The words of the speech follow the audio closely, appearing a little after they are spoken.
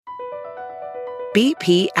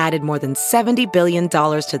BP added more than $70 billion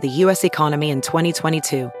to the U.S. economy in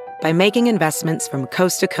 2022 by making investments from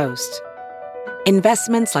coast to coast.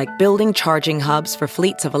 Investments like building charging hubs for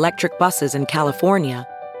fleets of electric buses in California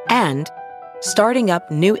and starting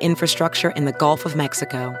up new infrastructure in the Gulf of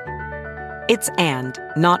Mexico. It's and,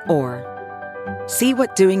 not or. See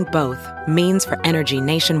what doing both means for energy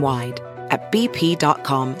nationwide at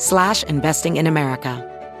bp.com/investing in America.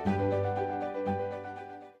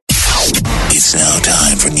 It's now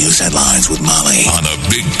time for news headlines with Molly on the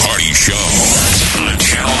Big Party Show on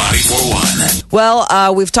Channel 94.1.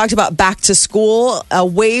 Well, we've talked about back to school. A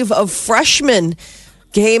wave of freshmen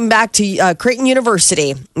came back to Creighton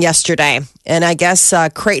University yesterday. And I guess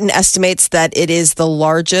Creighton estimates that it is the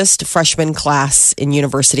largest freshman class in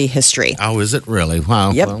university history. Oh, is it really?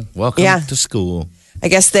 Wow. Yep. Well, welcome to school. I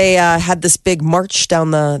guess they had this big march down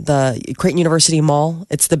the Creighton University Mall.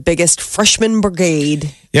 It's the biggest freshman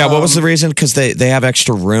brigade. Yeah, what was the reason? Because they have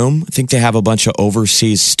extra room. I think they have a bunch of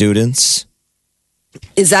overseas students.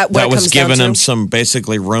 Is that what that it was comes giving down to? them some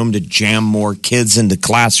basically room to jam more kids into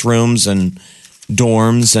classrooms and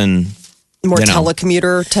dorms and More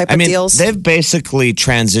telecommuter type of deals? They've basically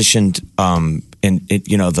transitioned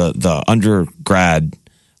the undergrad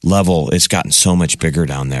level has gotten so much bigger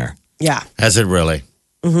down there. Yeah. Has it really?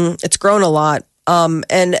 Mm-hmm. It's grown a lot.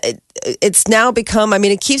 And it's now become,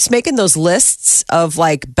 it keeps making those lists of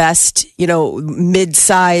like best,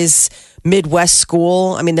 mid-size Midwest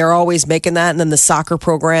school. They're always making that. And then the soccer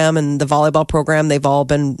program and the volleyball program, they've all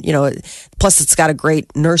been, plus it's got a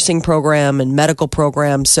great nursing program and medical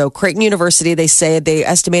program. So Creighton University, they say they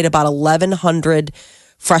estimate about 1,100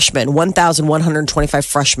 freshmen, 1,125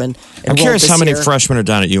 freshmen. I'm curious how many freshmen are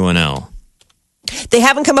down at UNL. They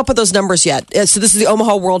haven't come up with those numbers yet. So this is the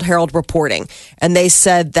Omaha World Herald reporting, and they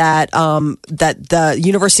said that that the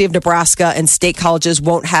University of Nebraska and state colleges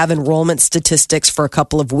won't have enrollment statistics for a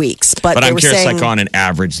couple of weeks. But they I'm were curious, saying, like on an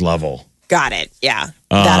average level. Got it. Yeah,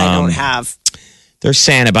 that I don't have. They're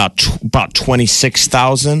saying about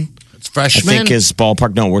 26,000. It's freshmen. I think is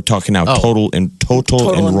ballpark. No, we're talking now total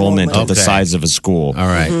enrollment of the size of a school. All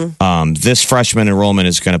right. Mm-hmm. This freshman enrollment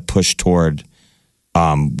is going to push toward.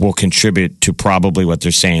 Will contribute to probably what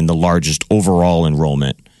they're saying the largest overall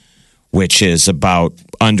enrollment, which is about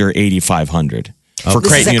under 8,500 for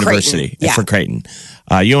Creighton University. Yeah. For Creighton,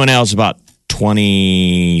 UNL is about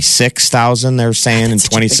 26,000. They're saying in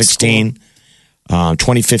 2016,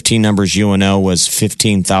 2015 numbers. UNL was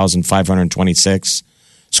 15,526.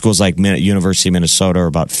 Schools like University of Minnesota are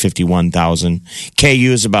about 51,000. KU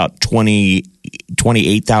is about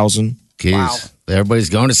 28,000. Wow. Everybody's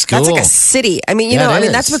going to school. That's like a city.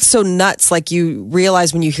 That's what's so nuts. Like you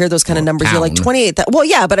realize when you hear those kind of numbers, you're like 28. Well,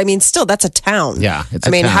 yeah, but still, that's a town. Yeah, it's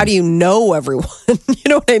a town. How do you know everyone? You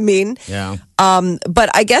know what I mean? Yeah. But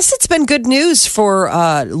I guess it's been good news for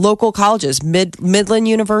local colleges. Midland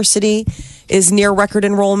University is near record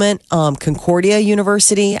enrollment. Concordia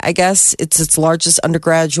University, I guess, it's its largest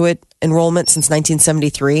undergraduate enrollment since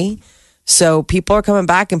 1973. So people are coming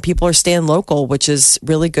back and people are staying local, which is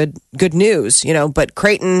really good news, But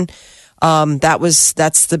Creighton,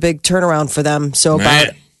 that's the big turnaround for them. So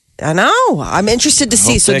I know. I'm interested to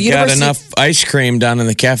see. So they the university got enough ice cream down in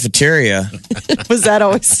the cafeteria. Was that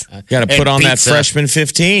always? Got to put on pizza. that freshman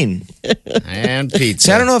 15 and pizza.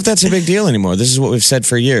 See, I don't know if that's a big deal anymore. This is what we've said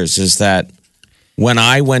for years: is that when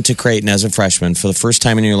I went to Creighton as a freshman, for the first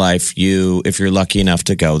time in your life, if you're lucky enough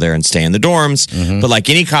to go there and stay in the dorms, but like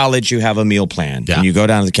any college, you have a meal plan. Yeah. And you go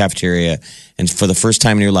down to the cafeteria, and for the first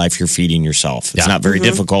time in your life, you're feeding yourself. It's not very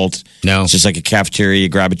difficult. No. It's just like a cafeteria. You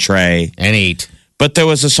grab a tray. And eat. But there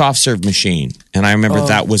was a soft serve machine. And I remember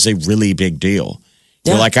that was a really big deal.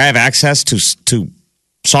 Yeah. You're like, I have access to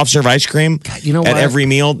soft serve ice cream at every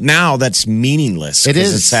meal. Now that's meaningless. It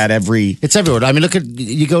is. It's at every. It's everywhere. Look at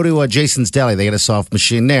you go to Jason's Deli. They got a soft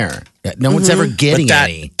machine there. No one's ever getting But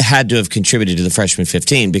that any. had to have contributed to the freshman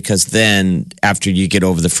 15 because then after you get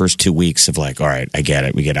over the first 2 weeks of like, all right, I get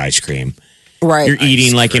it. We get ice cream. Right. You're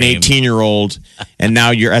eating like an cream. 18-year-old, and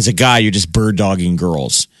now as a guy, you're just bird dogging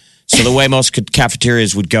girls. So the way most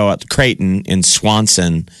cafeterias would go at Creighton in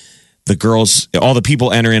Swanson, the girls, all the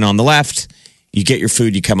people enter in on the left. You get your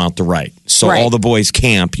food, you come out the right. So all the boys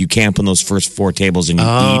camp. You camp on those first 4 tables and you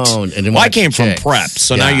eat. And I came from chicks. prep,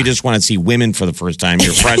 so now you just want to see women for the first time.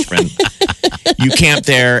 You're a freshman. You camp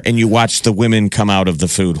there and you watch the women come out of the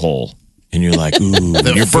food hole. And you're like, ooh,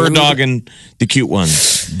 you're bird dogging the cute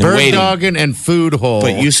ones. Bird dogging and food hole.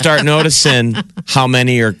 But you start noticing how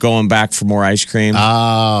many are going back for more ice cream.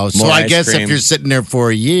 Oh, so More I ice guess cream. if you're sitting there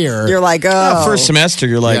for a year, You're like, oh. First semester,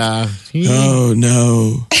 you're like, yeah. oh,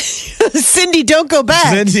 no. Cindy, don't go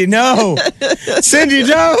back. Cindy, no. Cindy,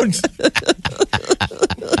 don't.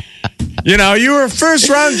 You know, you were a first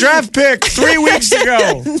round draft pick 3 weeks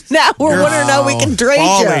ago. Now we're wondering how we can trade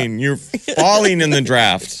you. You're falling in the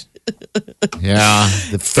draft. Yeah.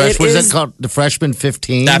 What is that called? The freshman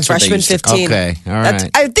 15? That's what they Freshman used to- 15. Okay. All right.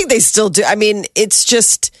 I think they still do. I mean, it's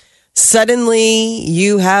just suddenly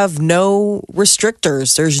you have no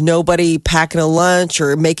restrictors. There's nobody packing a lunch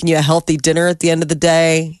or making you a healthy dinner at the end of the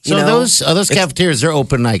day. So those cafeterias, they're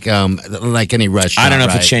open like any restaurant. I don't know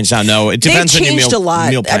if right? it changed now. No, it depends on your changed a lot.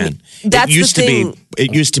 meal plan. I mean, that's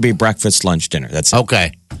it used to be breakfast, lunch, dinner. That's it.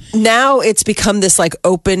 Okay. Now it's become this like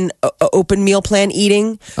open meal plan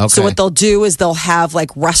eating. Okay. So what they'll do is they'll have like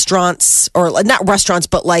restaurants or not restaurants,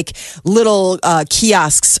 but like little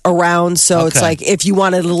kiosks around. So it's Okay. like if you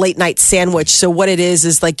wanted a late night sandwich. So what it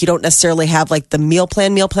is like you don't necessarily have like the meal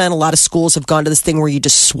plan. A lot of schools have gone to this thing where you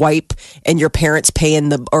just swipe and your parents pay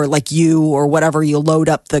in or like you or whatever, you load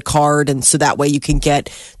up the card. And so that way you can get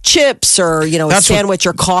chips or, a sandwich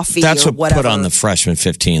or coffee That's or what whatever. put on the freshman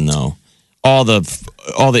 15 though. All the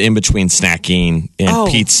in between snacking and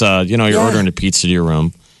pizza. You're ordering a pizza to your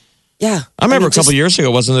room. Yeah. I remember a couple of years ago,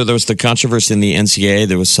 wasn't there? There was the controversy in the NCAA.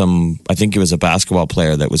 There was I think it was a basketball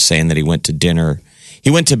player that was saying that he went to dinner. He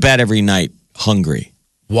went to bed every night hungry.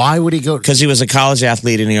 Why would he go? Because he was a college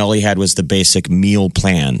athlete and all he had was the basic meal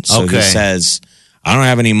plan. So he Okay. says, I don't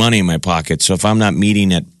have any money in my pocket. So if I'm not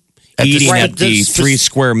eating at the 3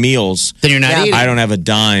 square meals, Then you're not eating. I don't have a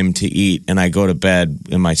dime to eat. And I go to bed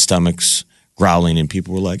and my stomach's growling and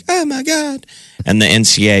people were like, oh my God. And the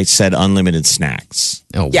NCAA said unlimited snacks.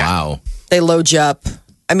 Oh, Yeah. wow. They load you up.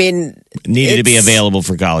 I mean, Needed to be it's- available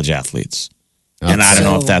for college athletes. And I don't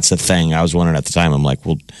know if that's a thing. I was wondering at the time. I'm like,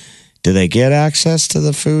 well, do they get access to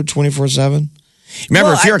the food 24/7? Remember,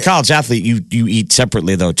 Well, if you're a college athlete, you eat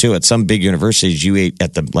separately though too. At some big universities, you eat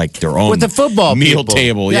at their own With the football meal people.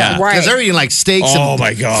 table. Yeah, Right. Because they're eating like steaks Oh, and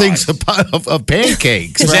my God. things of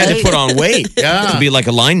pancakes. because they had to right? put on weight Yeah. to be like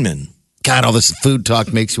a lineman. God, all this food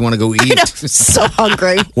talk makes you want to go eat. so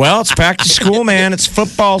hungry. Well, it's back to school, man. It's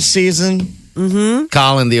football season.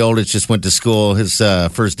 Colin, the oldest, just went to school. His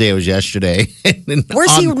first day was yesterday.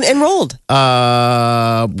 Where's he enrolled?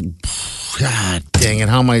 God dang it!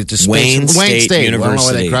 How am I just Wayne State I don't know why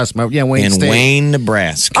University. that crossed my Wayne in State. Wayne,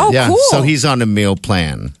 Nebraska. Oh, Yeah, cool. so he's on the meal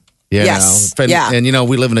plan. You Yes, know? yeah. And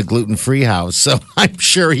we live in a gluten-free house, so I'm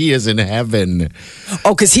sure he is in heaven.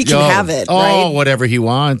 Oh, because he can Yo, have it, Oh, right? whatever he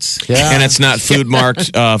wants. Yeah. And it's not food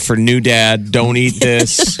marked for new dad. Don't eat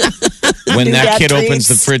this. When New that dad kid opens treats.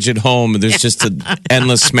 the fridge at home, there's just an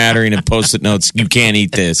endless smattering of post-it notes. You can't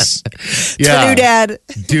eat this. For new dad.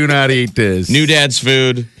 Do not eat this. New dad's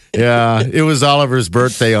food. Yeah, it was Oliver's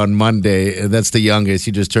birthday on Monday. And that's the youngest.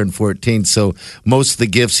 He just turned 14. So most of the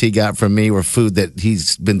gifts he got from me were food that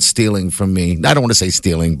he's been stealing from me. I don't want to say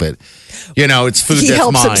stealing, but it's food He that's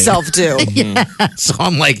helps mine. himself too. So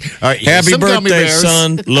I'm like, all right, here's Happy some gummy birthday, bears.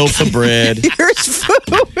 son. Loaf of bread. Here's food.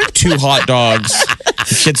 2 hot dogs.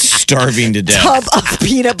 The kid's starving to death. Tub of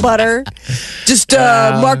peanut butter. Just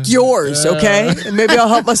mark yours, okay? And maybe I'll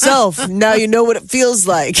help myself. Now you know what it feels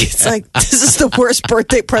like. It's like this is the worst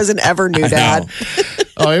birthday present ever, new dad.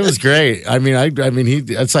 Oh, it was great. I mean,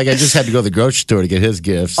 it's like I just had to go to the grocery store to get his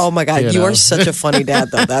gifts. Oh my God, you know? are such a funny dad,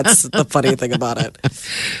 though. That's the funny thing about it.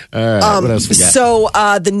 All right, what else we got? So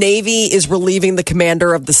the Navy is relieving the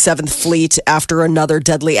commander of the 7th Fleet after another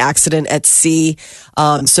deadly accident at sea.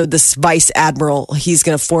 So this vice admiral, he's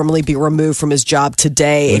going to formally be removed from his job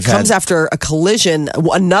today. It comes after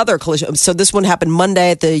another collision. So this one happened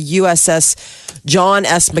Monday at the USS John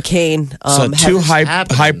S. McCain. So 2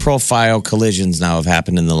 happened? high-profile collisions now have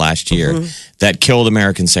happened in the last year that killed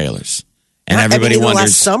American sailors. And everybody even last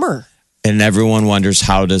wonders, summer. and everyone wonders,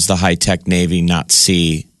 how does the high-tech Navy not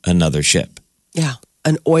see another ship? Yeah,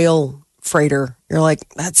 an oil freighter. You're like,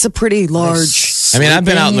 that's a pretty large. I mean, I've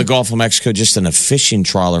been out in the Gulf of Mexico just in a fishing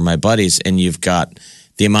trawler, my buddies, and you've got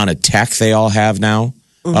the amount of tech they all have now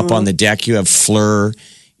up on the deck. You have FLIR,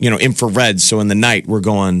 infrared. So in the night, we're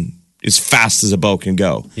going as fast as a boat can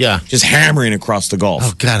go. Yeah. Just hammering across the Gulf.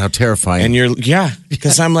 Oh, God, how terrifying. And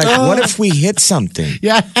because I'm like, what if we hit something?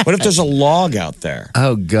 Yeah. What if there's a log out there?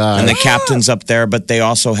 oh, God. And the captain's up there, but they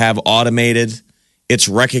also have automated, it's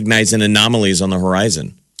recognizing anomalies on the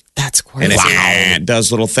horizon. That's And crazy. it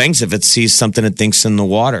does little things. If it sees something it thinks in the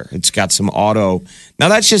water, it's got some auto. Now,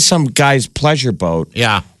 that's just some guy's pleasure boat.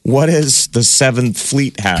 Yeah. What does the 7th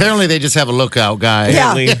Fleet have? Apparently, they just have a lookout guy.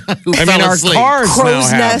 Yeah. Who I fell mean, our asleep. cars now Crow's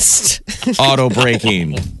have nest. auto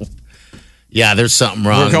braking. Yeah, there's something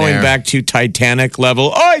wrong We're going there. back to Titanic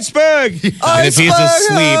level iceberg. And if he's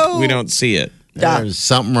Iceberg! asleep, we don't see it. There's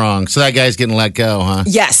something wrong. So that guy's getting let go, huh?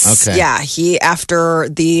 Yes. Okay. Yeah. He after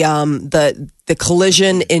the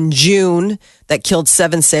collision in June that killed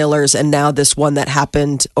 7 sailors, and now this one that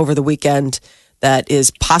happened over the weekend that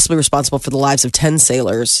is possibly responsible for the lives of 10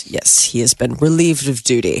 sailors. Yes, he has been relieved of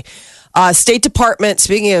duty. State Department.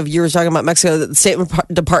 Speaking of, you were talking about Mexico. The State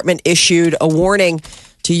Department issued a warning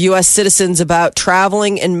to U.S. citizens about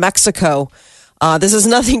traveling in Mexico. This has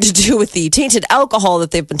nothing to do with the tainted alcohol that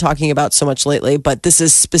they've been talking about so much lately, but this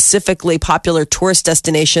is specifically popular tourist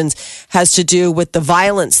destinations, has to do with the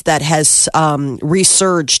violence that has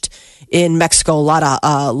resurged in Mexico. A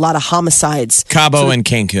lot of homicides. Cabo and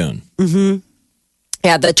Cancun. Mm-hmm.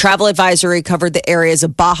 Yeah, the travel advisory covered the areas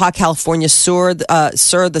of Baja California Sur,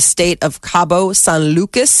 the state of Cabo San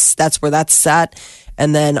Lucas. That's where that's at.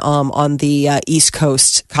 And then on the East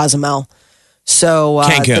Coast, Cozumel. So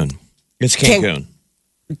Cancun. It's Cancun.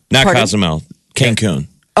 Not Pardon? Cozumel. Cancun.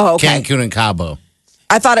 Oh, okay. Cancun and Cabo.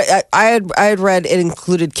 I thought I had read it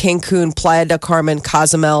included Cancun, Playa del Carmen,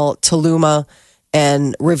 Cozumel, Tulum,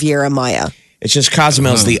 and Riviera Maya. It's just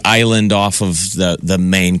Cozumel's the island off of the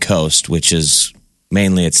main coast, which is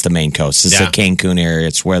mainly it's the main coast. It's the Cancun area.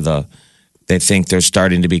 It's where they think there's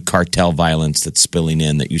starting to be cartel violence that's spilling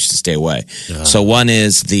in that you should stay away. So one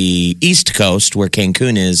is the East Coast where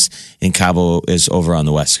Cancun is, and Cabo is over on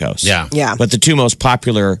the West Coast. Yeah. But the two most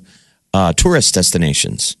popular tourist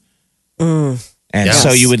destinations. And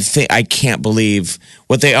so you would think, I can't believe,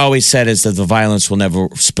 what they always said is that the violence will never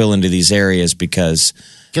spill into these areas because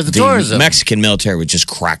the tourism. Mexican military would just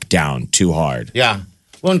crack down too hard. Yeah.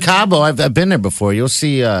 Well, in Cabo, I've been there before. You'll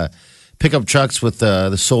see pickup trucks with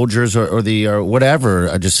the soldiers or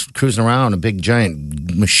whatever just cruising around, and big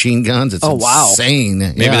giant machine guns. It's insane.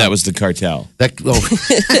 Maybe that was the cartel. That,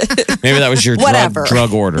 Maybe that was your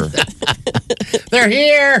drug order. They're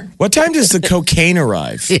here. What time does the cocaine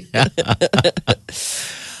arrive?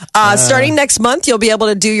 Starting next month, you'll be able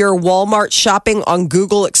to do your Walmart shopping on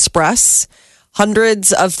Google Express.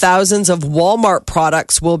 Hundreds of thousands of Walmart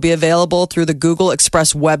products will be available through the Google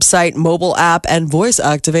Express website, mobile app, and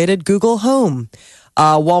voice-activated Google Home.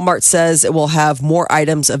 Walmart says it will have more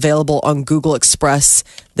items available on Google Express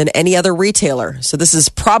than any other retailer. So this is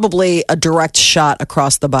probably a direct shot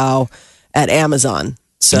across the bow at Amazon.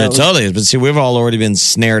 So it totally is. But see, we've all already been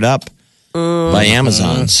snared up by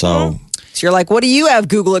Amazon. So you're like, what do you have,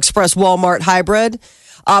 Google Express Walmart hybrid?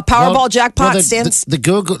 Powerball jackpot stands. The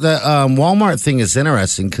Walmart thing is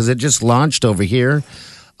interesting because it just launched over here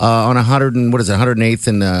on 108th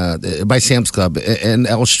and by Sam's Club in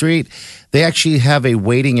L Street. They actually have a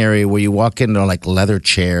waiting area where you walk into like leather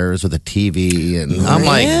chairs with a TV, and I'm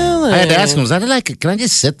like, I had to ask them, can I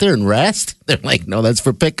just sit there and rest? They're like, no, that's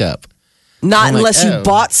for pickup. Not unless you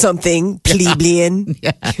bought something, plebeian.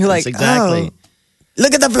 You're like, exactly. Oh.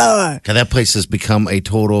 Look at the floor. God, that place has become a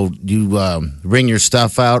total, you bring your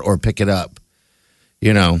stuff out or pick it up.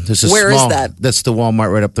 You know, this is Where is that? That's the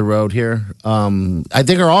Walmart right up the road here. I think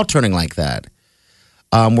they're all turning like that.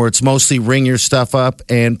 Where it's mostly ring your stuff up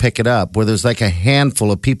and pick it up, where there's like a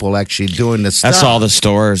handful of people actually doing this stuff. That's all the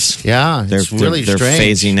stores. Yeah, they're really they're strange.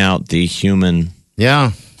 phasing out the human.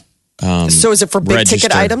 Yeah. So is it for big register.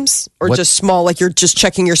 ticket items or just small? Like you're just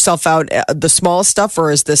checking yourself out the small stuff, or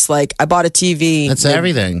is this like I bought a TV? That's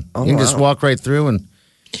everything. You can just walk right through and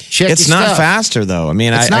check. It's your not stuff. faster though. I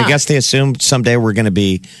mean, I guess they assume someday we're going to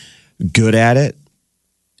be good at it.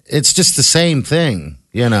 It's just the same thing.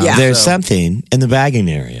 You know, Yeah. There's something in the bagging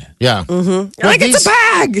area. Yeah. You're like, it's a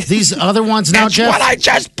bag. These other ones now, Jeff. What I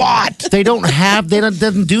just bought. They don't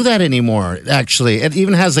doesn't do that anymore. Actually, it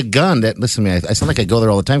even has a gun. That listen to me, I sound like I go there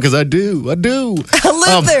all the time because I do. I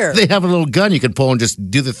live there. They have a little gun you can pull and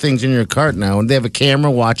just do the things in your cart now, and they have a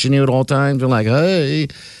camera watching you at all times. They're like, hey,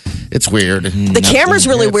 it's weird. The camera's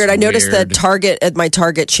really It's weird. I noticed weird. that my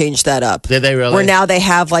Target changed that up. Did they really? Where now they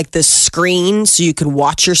have like this screen so you can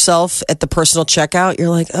watch yourself at the personal checkout. You're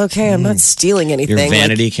like, okay, I'm not stealing anything. Your Like,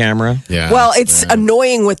 vanity camera. Yeah. well, it's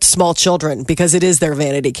annoying with small children because it is their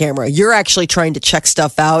vanity camera. You're actually trying to check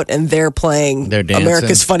stuff out, and they're playing They're dancing.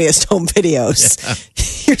 America's Funniest Home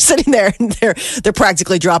Videos. You're sitting there, and they're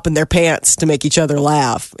practically dropping their pants to make each other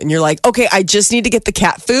laugh, and you're like, okay, I just need to get the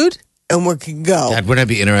cat food, and we can go. God,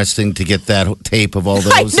 wouldn't it be interesting to get that tape of all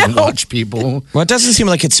those and know. watch people? Well, it doesn't seem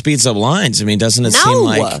like it speeds up lines. I mean, doesn't it seem No.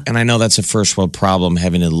 like? And I know that's a first world problem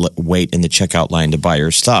having to wait in the checkout line to buy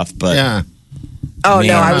your stuff, but Yeah. Oh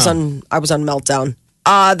no, Man. I was on Meltdown.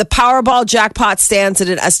 The Powerball jackpot stands at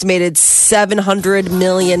an estimated $700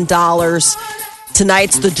 million.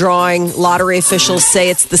 Tonight's the drawing. Lottery officials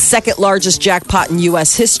say it's the second largest jackpot in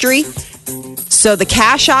U.S. history. So the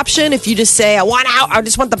cash option, if you just say, I want out, I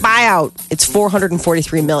just want the buyout, it's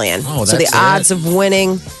 $443 million. Oh, so the that's odds of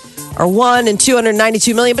winning are 1 in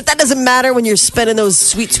 292 million, but that doesn't matter when you're spending those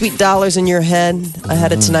sweet, sweet dollars in your head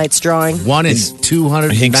ahead of tonight's drawing. 1 in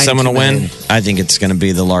 200. I think someone will win. I think it's going to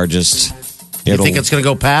be the largest. You think it's going to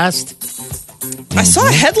go past? I saw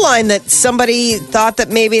a headline that somebody thought that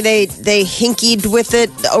maybe they hinkied with it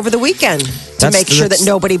over the weekend to make sure that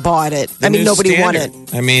nobody bought it. I mean, nobody won it.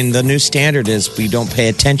 I mean, the new standard is we don't pay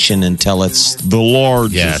attention until it's the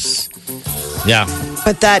largest. Yes. Yeah.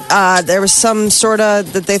 But that there was some sort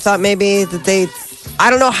of that they thought maybe that they.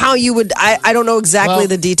 I don't know how you would. I don't know exactly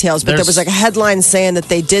the details, but there was like a headline saying that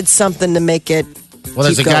they did something to make it. Well,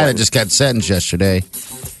 there's a guy going. that just got sentenced yesterday.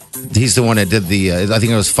 He's the one that did the, I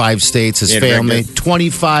think it was 5 states, his family,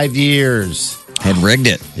 25 years. Had rigged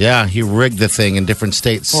it. Yeah, he rigged the thing in different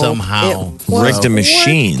states somehow. Rigged the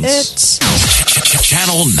machines.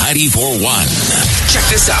 Channel 94.1. Check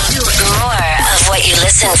this out. More of what you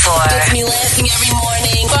listen for. Gets me laughing every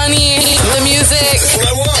morning. Funny. The music.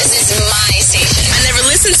 This is my station. I never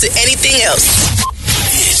listen to anything else.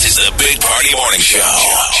 This is the Big Party Morning Show.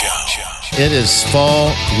 It is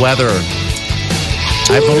fall weather.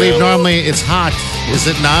 I believe normally it's hot. Is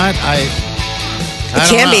it not? I It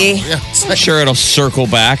can be. Yeah, I'm sure it'll circle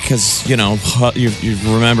back because, you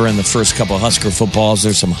remember in the first couple of Husker footballs,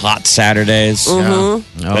 there's some hot Saturdays.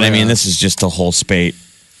 Mm-hmm. But I mean, this is just a whole spate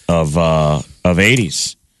of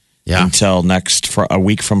 80s until a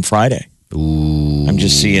week from Friday. Ooh. I'm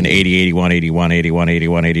just seeing 80, 81, 81, 81,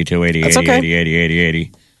 81, 82, 80, That's 80, okay. 80, 80, 80, 80.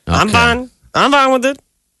 Okay. I'm fine with it.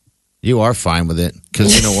 You are fine with it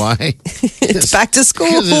because you know why? It's back to school.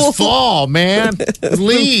 Because it's fall, man.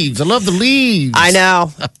 Leaves. I love the leaves. I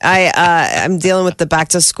know. I'm dealing with the back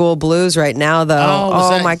to school blues right now,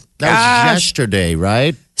 though. My gosh! That was yesterday,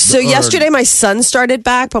 right? So yesterday, my son started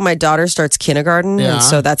back, but my daughter starts kindergarten, and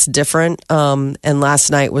so that's different. And last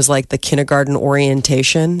night was like the kindergarten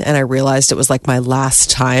orientation, and I realized it was like my last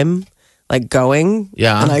time. Like going,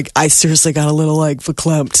 and I seriously got a little like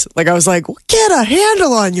verklempt. Like I was like, get a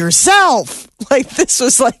handle on yourself. Like this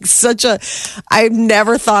was like I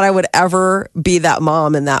never thought I would ever be that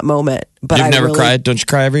mom in that moment. But You've never cried? Don't you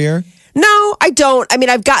cry every year? No, I don't. I mean,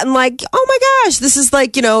 I've gotten like, oh my gosh, this is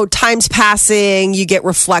like, time's passing, you get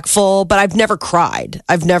reflectful, but I've never cried.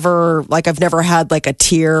 I've never had like a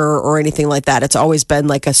tear or anything like that. It's always been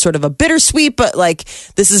like a sort of a bittersweet, but like,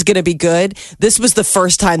 this is going to be good. This was the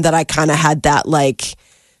first time that I kind of had that like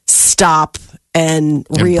stop and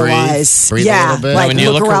realize. Breathe a little bit. Like when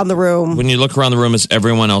you look around the room. When you look around the room, is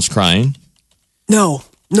everyone else crying? No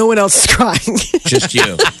one else is crying. Just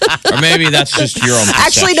you. Or maybe that's just your own perception.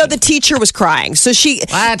 Actually, no, the teacher was crying. So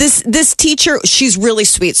this teacher, she's really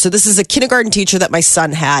sweet. So this is a kindergarten teacher that my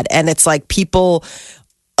son had. And it's like people,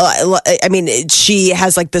 she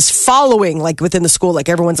has like this following like within the school. Like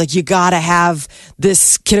everyone's like, you got to have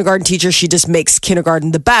this kindergarten teacher. She just makes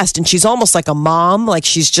kindergarten the best. And she's almost like a mom. Like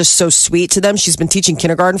she's just so sweet to them. She's been teaching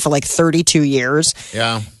kindergarten for like 32 years.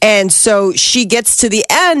 Yeah. And so she gets to the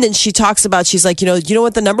end and she talks about, she's like, you know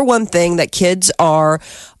what, the number one thing that kids are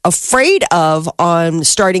afraid of on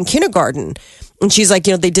starting kindergarten. And she's like,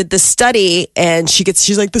 they did this study and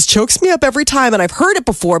she's like, this chokes me up every time. And I've heard it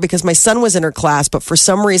before because my son was in her class, but for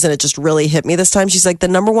some reason it just really hit me this time. She's like, the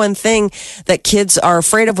number one thing that kids are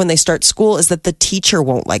afraid of when they start school is that the teacher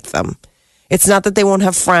won't like them. It's not that they won't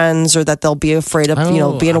have friends or that they'll be afraid of,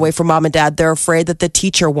 being away from mom and dad. They're afraid that the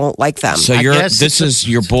teacher won't like them. So this is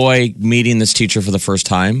your boy meeting this teacher for the first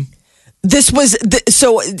time? This was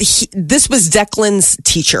this was Declan's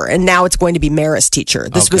teacher, and now it's going to be Mara's teacher.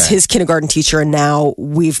 This was his kindergarten teacher, and now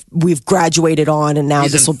we've graduated on, and now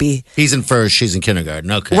this will be. He's in first, she's in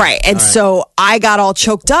kindergarten. Okay, right, and so I got all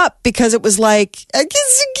choked up because it was like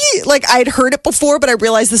I'd heard it before, but I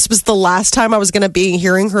realized this was the last time I was going to be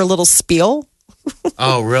hearing her little spiel.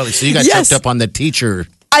 Oh, really? So you got choked up on the teacher.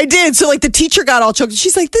 I did. So like the teacher got all choked.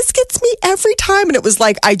 She's like, this gets me every time. And it was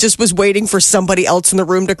like, I just was waiting for somebody else in the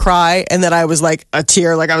room to cry. And then I was like a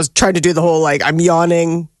tear. Like I was trying to do the whole, like I'm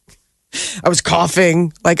yawning. I was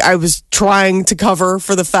coughing. Like I was trying to cover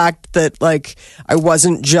for the fact that like I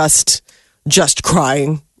wasn't just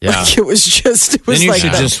crying. Yeah. Like it was then you like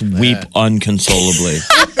should just weep unconsolably.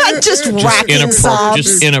 just racking sobs.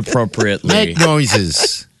 Just inappropriately. Make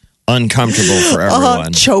noises. Uncomfortable for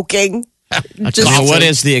everyone. Choking. What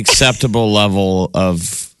is the acceptable level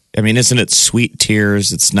of? I mean, isn't it sweet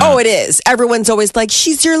tears? It's not. Oh, it is. Everyone's always like,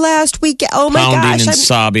 "She's your last week." Oh my gosh! Pounding and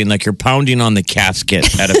sobbing like you're pounding on the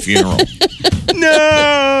casket at a funeral.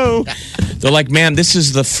 No, they're like, "Man, this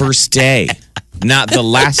is the first day, not the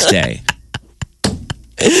last day."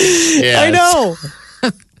 Yes. I know.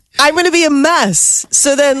 I'm going to be a mess.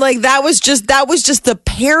 So then, like, that was just the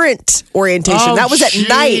parent orientation. Oh, that was at jeez.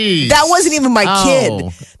 night. That wasn't even my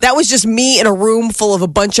kid. That was just me in a room full of a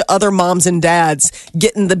bunch of other moms and dads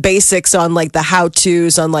getting the basics on like the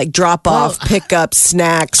how-tos on like drop-off, pickup,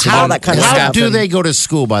 snacks, all that kind of stuff. How do they go to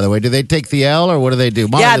school, by the way? Do they take the L or what do they do?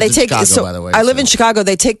 Mom Yeah, lives they in take. Chicago, So by the way, I live in Chicago.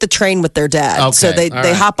 They take the train with their dad. Okay, So they all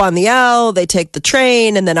right. hop on the L. They take the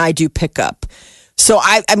train, and then I do pickup. So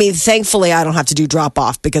I mean, thankfully, I don't have to do drop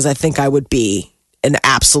off because I think I would be an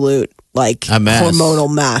absolute like A mess.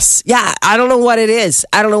 hormonal mess. Yeah, I don't know what it is.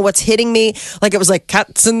 I don't know what's hitting me. Like it was like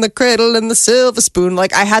cats in the cradle and the silver spoon.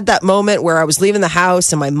 Like I had that moment where I was leaving the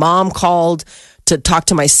house and my mom called to talk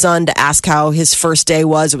to my son to ask how his first day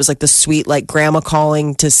was. It was like the sweet like grandma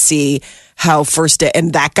calling to see how first day,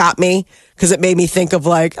 and that got me because it made me think of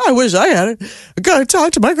like I wish I had it. I gotta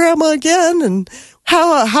talk to my grandma again and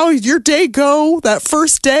how your day go that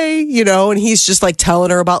first day, you know. And he's just like telling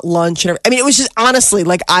her about lunch and everything. I mean, it was just honestly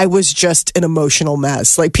like I was just an emotional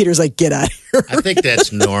mess. Like Peter's like, get out of here. I think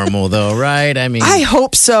that's normal, though, right? I mean, I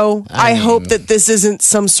hope so. I hope that this isn't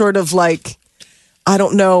some sort of like, I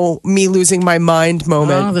don't know, me losing my mind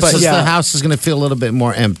moment. well, this but is, yeah, the house is going to feel a little bit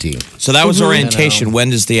more empty. So that was orientation.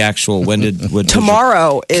 When does the actual? When did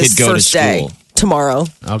tomorrow does your is kid go first to day. school? Tomorrow,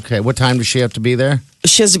 Okay, what time does she have to be there?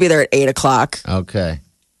 she has to be there at 8:00. Okay.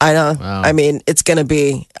 I know. Wow. I mean, it's going to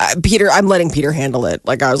be Peter. I'm letting Peter handle it.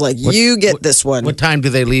 Like I was like, you get this one. What time do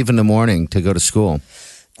they leave in the morning to go to school?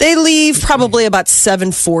 They leave probably about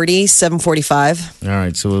 7:40, 7:45. All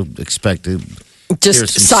right, so we'll expect to hear Just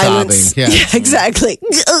some silence. sobbing. Yeah. exactly.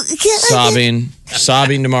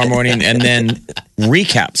 sobbing tomorrow morning, and then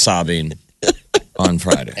recap sobbing on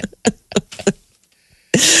Friday.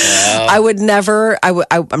 I would never.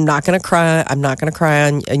 I'm not going to cry. I'm not going to cry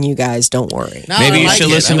on you guys. Don't worry. No, Maybe I you like should it.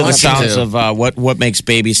 listen I to the want you sounds to. of what makes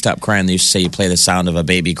babies stop crying. They used to say you play the sound of a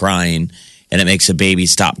baby crying, and it makes a baby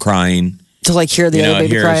stop crying. To like hear the You know, other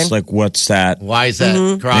baby here crying. it's like, what's that? Why is that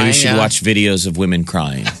Mm-hmm. crying? Maybe you should Yeah. watch videos of women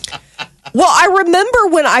crying. Well, I remember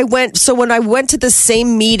when I went. So when I went to the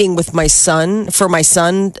same meeting with my son for my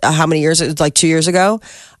son, how many years? It was like 2 years ago.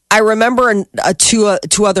 I remember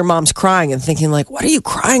two other moms crying and thinking like, "What are you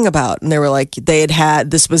crying about?" And they were like, "They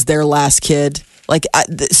had this was their last kid." Like,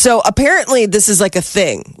 so apparently this is like a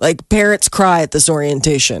thing. Like parents cry at this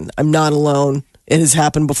orientation. I'm not alone. It has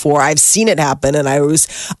happened before. I've seen it happen, and I was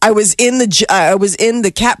in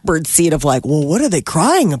the catbird seat of like, well, what are they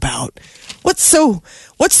crying about? What's so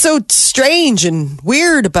strange and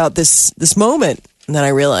weird about this moment? And then I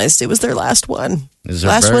realized it was their last one. Is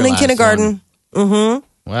their Last very one in last kindergarten.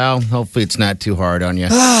 Well, hopefully it's not too hard on you.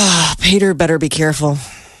 Peter better be careful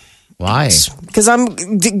Why? because I'm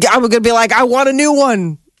going to be like, I want a new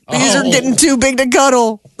one. These are getting too big to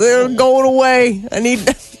cuddle. They're going away. I need.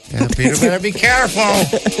 Yeah, Peter better be careful.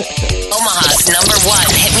 Omaha's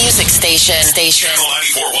 #1 hit music station. Channel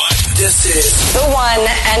 94.1. This is The one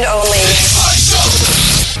and only.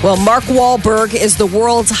 Well, Mark Wahlberg is the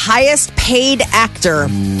world's highest paid actor.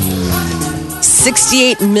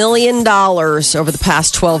 $68 million over the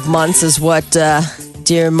past 12 months is what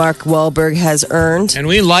dear Mark Wahlberg has earned. And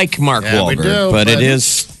we like Mark Yeah, we Wahlberg, do, but it but-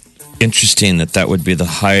 is interesting that would be the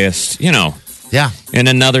highest, you know. Yeah. In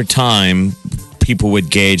another time, people would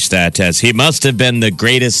gauge that as he must have been the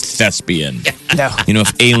greatest thespian. No. You know,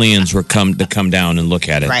 if aliens were come down and look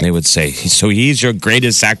at it, Right. they would say, so he's your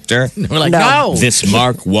greatest actor? We're like, No. no. This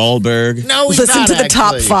Mark Wahlberg? No, he's Listen not, to the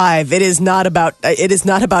top actually. 5. It is not about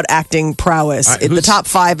acting prowess. All right, The who's- top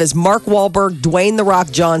 5 is Mark Wahlberg, Dwayne The Rock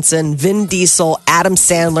Johnson, Vin Diesel, Adam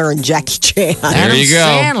Sandler, and Jackie Chan. Adam you go.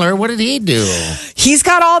 Sandler, what did he do? He's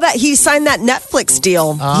got all that. He signed that Netflix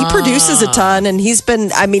deal. He produces a ton, and he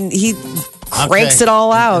cranks Okay. it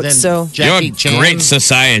all out. And then So Jackie Your Chan. great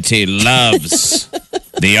society loves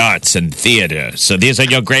the arts and theater. So these are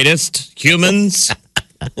your greatest humans?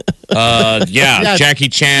 Yeah, Jackie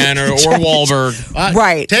Chan or Wahlberg.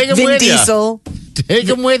 right, Take him Vin with you. Diesel. Take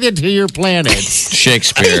him with you to your planet.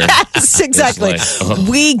 Shakespeare. Yes, exactly. It's like,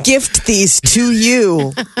 We gift these to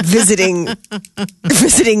you, visiting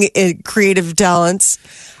creative talents.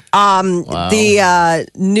 The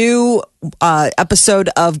new episode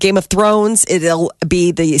of Game of Thrones, it'll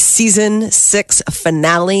be the season 6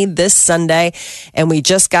 finale this Sunday, and we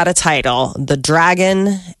just got a title: The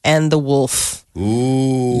Dragon and the Wolf.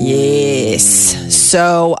 Ooh. Yes.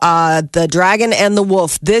 So, The Dragon and the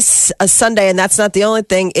Wolf this Sunday, and that's not the only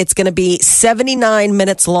thing. It's going to be 79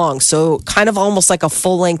 minutes long, so kind of almost like a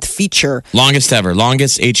full-length feature. Longest ever.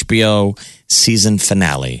 Longest HBO season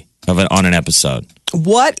finale on an episode.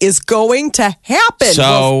 What is going to happen? Well,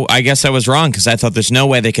 So I guess I was wrong because I thought there's no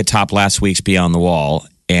way they could top last week's Beyond the Wall.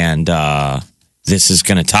 And this is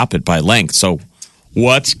going to top it by length. So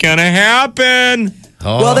what's going to happen?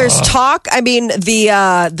 Well, there's talk. I mean,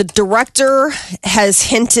 the director has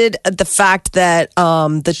hinted at the fact that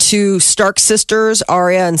the two Stark sisters,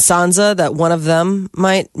 Arya and Sansa, that one of them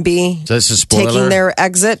might be So this is a spoiler? taking their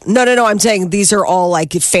exit. No. I'm saying these are all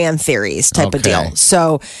like fan theories type of Okay. deal.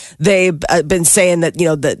 So they've been saying that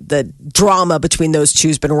the drama between those two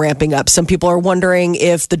has been ramping up. Some people are wondering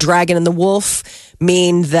if the dragon and the wolf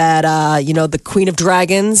mean that the Queen of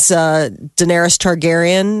Dragons, Daenerys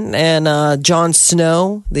Targaryen, and Jon Snow,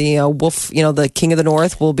 the wolf, the King of the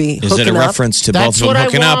North, will be Is hooking it a up. reference to That's both of what them I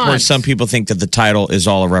hooking up, or want. some people think that the title is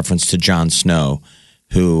all a reference to Jon Snow,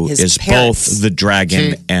 who His is parents. both the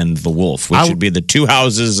dragon See, and the wolf, which would be the two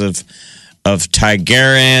houses of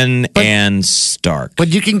Targaryen and Stark. But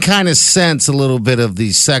you can kind of sense a little bit of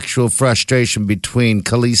the sexual frustration between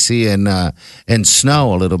Khaleesi and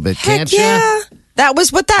Snow a little bit, Heck can't yeah. you? That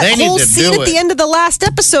was what that They need whole to scene do at the it. end of the last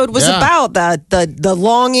episode was Yeah. about. The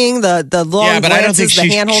longing, the long Yeah, but I don't think glances,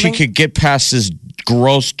 the hand she holding. could get past his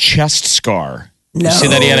gross chest scar. No, You see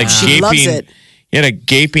that he had a she loves gaping, it. he had a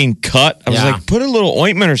gaping cut. I was Yeah. like, put a little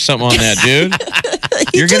ointment or something on that, dude.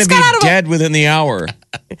 You're going to just be got out of a- dead within the hour.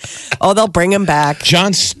 Oh, they'll bring him back.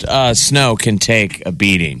 Jon Snow can take a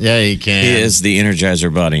beating. Yeah, he can. He is the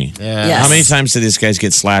Energizer Bunny. Yeah. Yes. How many times did these guys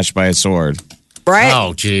get slashed by a sword? Right?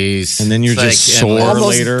 Oh, jeez. And then you're It's just like sore endless.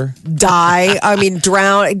 Almost later. Die. I mean,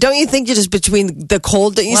 drown. Don't you think you just between the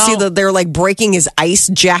cold? Don't you see that they're like breaking his ice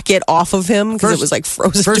jacket off of him because it was like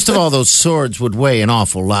frozen? First of all, those swords would weigh an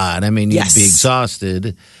awful lot. I mean, you'd Yes. be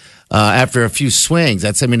exhausted after a few swings.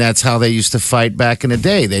 That's how they used to fight back in the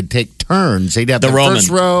day. They'd take turns. They'd have The the first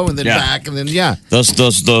Roman. row and then Yeah. back and then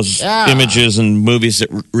Those Yeah. images and movies that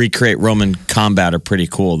recreate Roman combat are pretty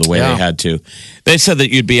cool. The way Yeah. they had to. They said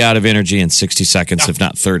that you'd be out of energy in 60 seconds, if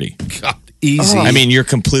not 30. God, easy. I mean, you're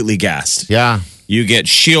completely gassed. yeah. You get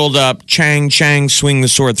shield up, chang, swing the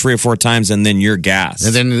sword 3 or 4 times, and then you're gassed.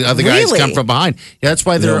 And then the other guys Really? come from behind. Yeah, that's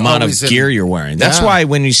why the they're amount of always gear in, you're wearing. That's Yeah. why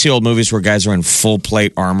when you see old movies where guys are in full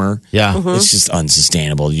plate armor, Yeah. it's just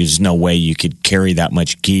unsustainable. There's no way you could carry that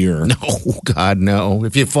much gear. Oh God, no!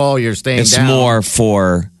 If you fall, you're staying It's down. more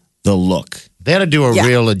for the look. They had to do a Yeah.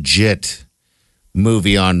 real legit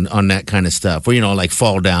movie on that kind of stuff, where like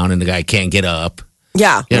fall down and the guy can't get up.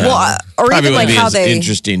 Yeah. Yeah. Well, or Probably even like wouldn't be how as they.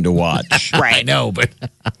 interesting to watch. I know, but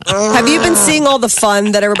Have you been seeing all the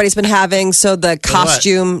fun that everybody's been having? So the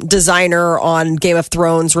costume designer on Game of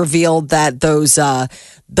Thrones revealed that those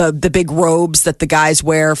the big robes that the guys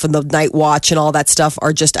wear from the Night Watch and all that stuff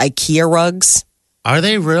are just IKEA rugs. are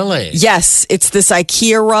they really? Yes, it's this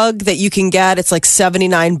IKEA rug that you can get. It's like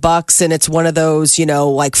 $79 and it's one of those,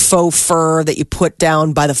 like faux fur that you put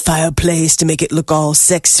down by the fireplace to make it look all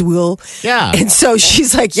sexual. Yeah. And so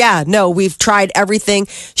she's like, yeah, no, we've tried everything.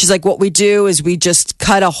 She's like, what we do is we just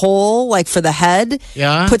cut a hole like for the head,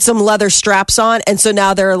 Yeah. put some leather straps on. And so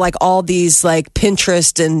now there are like all these like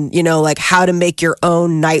Pinterest and, like how to make your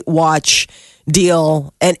own Night Watch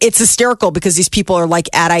deal. And it's hysterical because these people are like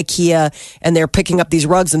at IKEA and they're picking up these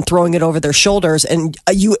rugs and throwing it over their shoulders. And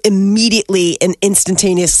you immediately and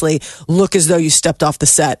instantaneously look as though you stepped off the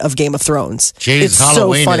set of Game of Thrones. Jeez, it's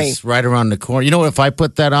Halloween so funny. is right around the corner. You know, if I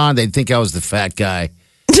put that on, they'd think I was the fat guy.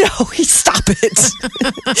 No, stop it.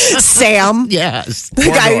 Sam. Yes. The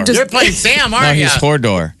guy who just You're playing Sam, No, aren't you? he's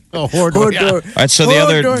Hordor. Oh, Hordor. Yeah. All right, so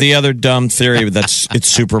the other dumb theory it's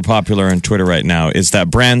super popular on Twitter right now is that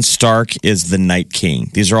Bran Stark is the Night King.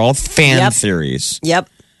 These are all fan Yep. theories. Yep.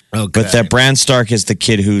 Okay. But that Bran Stark is the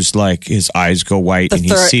kid who's like his eyes go white The and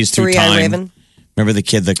he sees through three-eyed time. raven. Remember the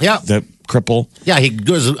kid, the cripple? Yeah, he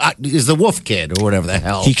goes. Is the wolf kid or whatever the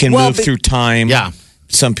hell? He can Well, move but- through time. Yeah.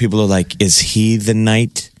 Some people are like, is he the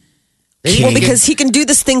Night King? Well, because he can do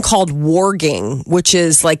this thing called warging, which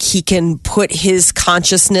is like he can put his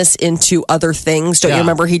consciousness into other things. Don't you Yeah.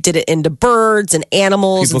 remember he did it into birds and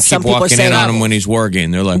animals? people and some keep people are walking saying, in on him when he's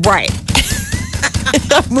warging. They're like, right.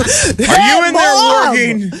 are you in there Mom!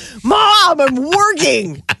 warging? Mom, I'm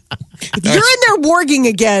warging. You're in there warging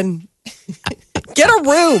again. Get a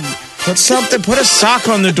room. Put something, put a sock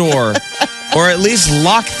on the door. Or at least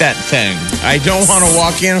lock that thing. I don't want to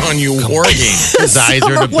walk in on you warging. His eyes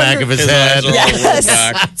are in the back of his head. eyes are all over the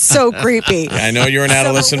back. So creepy. I know you're an So we're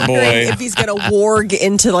adolescent wondering boy. if he's gonna warg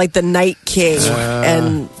into like the Night King,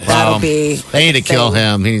 and that'll be. They need to kill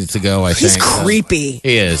him. He needs to go. I He's think creepy.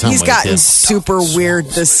 He is. I'm He's with gotten you. super weird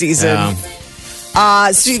this season. Yeah.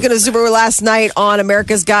 Speaking of super weird, last night on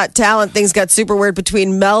America's Got Talent, things got super weird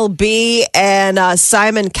between Mel B and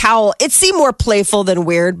Simon Cowell. It seemed more playful than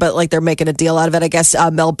weird, but like they're making a deal out of it. I guess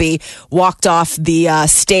Mel B walked off the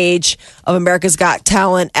stage of America's Got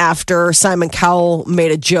Talent after Simon Cowell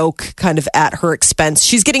made a joke kind of at her expense.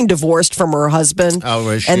 She's getting divorced from her husband. Oh,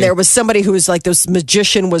 is she? And there was somebody who was like, this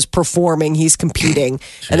magician was performing, he's competing,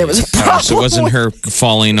 and there was a problem. So it wasn't her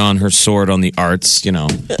falling on her sword on the arts,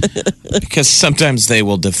 because sometimes they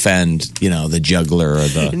will defend, the juggler or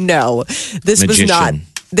the No, this was magician. not.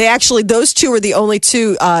 They actually, those two were the only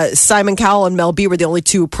two. Simon Cowell and Mel B were the only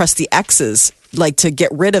two who pressed the X's, like to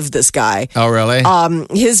get rid of this guy. Oh, really?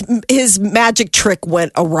 His magic trick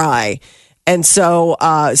went awry. And so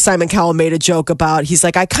Simon Cowell made a joke about, he's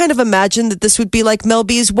like, I kind of imagined that this would be like Mel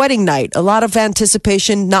B's wedding night. A lot of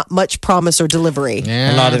anticipation, not much promise or delivery.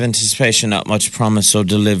 A lot of anticipation, not much promise or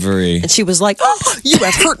delivery. And she was like, oh, you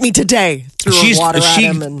have hurt me today. Threw her water at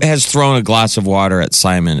him. And has thrown a glass of water at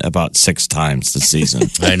Simon about 6 times this season.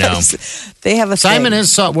 I know. They have a Simon thing.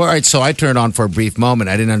 is all right. So I turned on for a brief moment.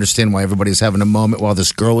 I didn't understand why everybody's having a moment while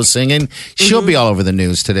this girl was singing. She'll be all over the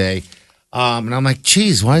news today. And I'm like,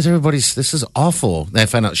 geez, why is this is awful. And I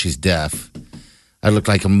found out she's deaf. I looked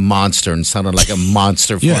like a monster and sounded like a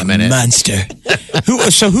monster for a minute. Monster.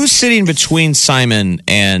 Who's sitting between Simon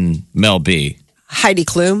and Mel B? Heidi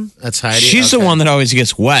Klum. That's Heidi. She's the one that always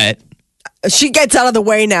gets wet. She gets out of the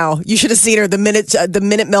way now. You should have seen her the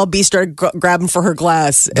minute Mel B started grabbing for her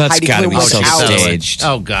glass. That's Heidi gotta Klum be was so out. staged.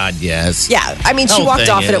 Oh, God, yes. Yeah, I mean, she Whole walked thing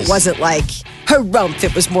off and is- it wasn't like harumph.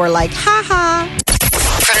 It was more like, ha ha.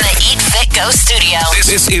 From the Eat Fit Go studio,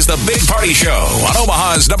 This is the Big Party Show on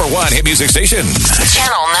Omaha's #1 hit music station.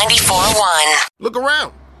 Channel 94.1. Look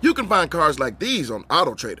around. You can find cars like these on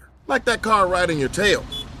AutoTrader, like that car right in your tail.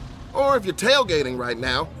 Or if you're tailgating right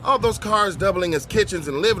now, all those cars doubling as kitchens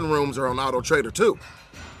and living rooms are on AutoTrader too.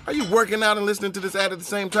 Are you working out and listening to this ad at the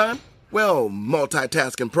same time? Well,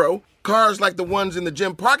 multitasking pro, cars like the ones in the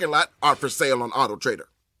gym parking lot are for sale on AutoTrader.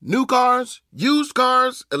 New cars, used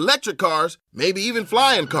cars, electric cars, maybe even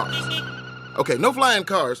flying cars. Okay, no flying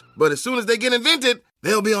cars, but as soon as they get invented,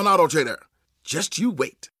 they'll be on AutoTrader. Just you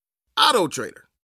wait. AutoTrader.